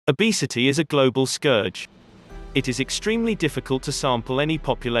Obesity is a global scourge. It is extremely difficult to sample any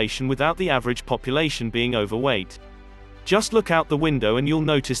population without the average population being overweight. Just look out the window and you'll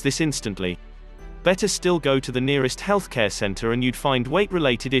notice this instantly. Better still, go to the nearest healthcare center and you'd find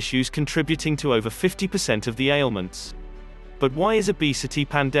weight-related issues contributing to over 50% of the ailments. But why is obesity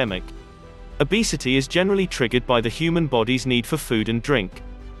pandemic? Obesity is generally triggered by the human body's need for food and drink.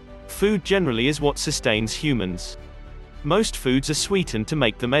 Food generally is what sustains humans. Most foods are sweetened to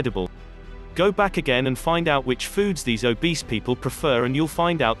make them edible. Go back again and find out which foods these obese people prefer and you'll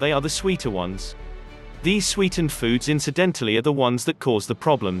find out they are the sweeter ones. These sweetened foods incidentally are the ones that cause the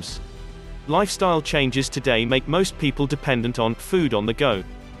problems. Lifestyle changes today make most people dependent on food on the go.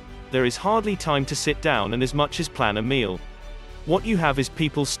 There is hardly time to sit down and as much as plan a meal. What you have is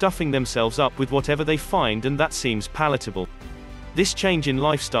people stuffing themselves up with whatever they find and that seems palatable. This change in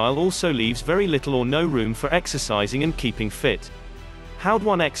lifestyle also leaves very little or no room for exercising and keeping fit. How'd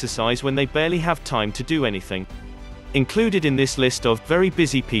one exercise when they barely have time to do anything? Included in this list of very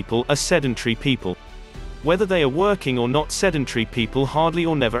busy people are sedentary people. Whether they are working or not, sedentary people hardly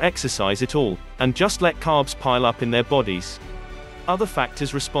or never exercise at all, and just let carbs pile up in their bodies. Other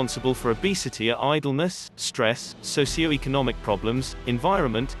factors responsible for obesity are idleness, stress, socioeconomic problems,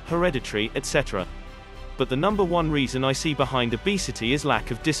 environment, hereditary, etc. But the number one reason I see behind obesity is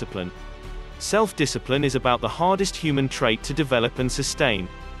lack of discipline. Self-discipline is about the hardest human trait to develop and sustain.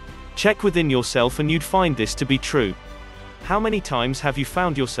 Check within yourself and you'd find this to be true. How many times have you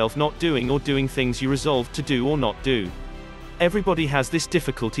found yourself not doing or doing things you resolved to do or not do? Everybody has this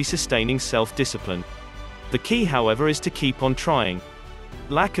difficulty sustaining self-discipline. The key, however, is to keep on trying.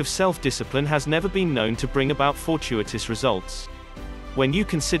 Lack of self-discipline has never been known to bring about fortuitous results. When you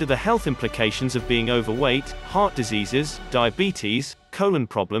consider the health implications of being overweight, heart diseases, diabetes, colon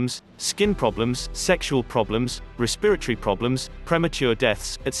problems, skin problems, sexual problems, respiratory problems, premature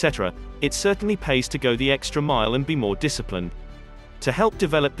deaths, etc., it certainly pays to go the extra mile and be more disciplined. To help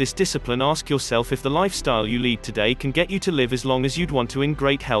develop this discipline, ask yourself if the lifestyle you lead today can get you to live as long as you'd want to in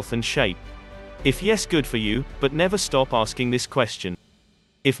great health and shape. If yes, good for you, but never stop asking this question.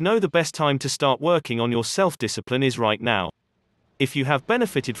 If no, the best time to start working on your self-discipline is right now. If you have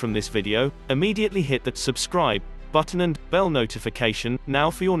benefited from this video, immediately hit that subscribe button and bell notification now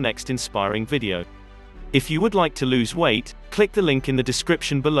for your next inspiring video. If you would like to lose weight, click the link in the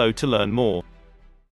description below to learn more.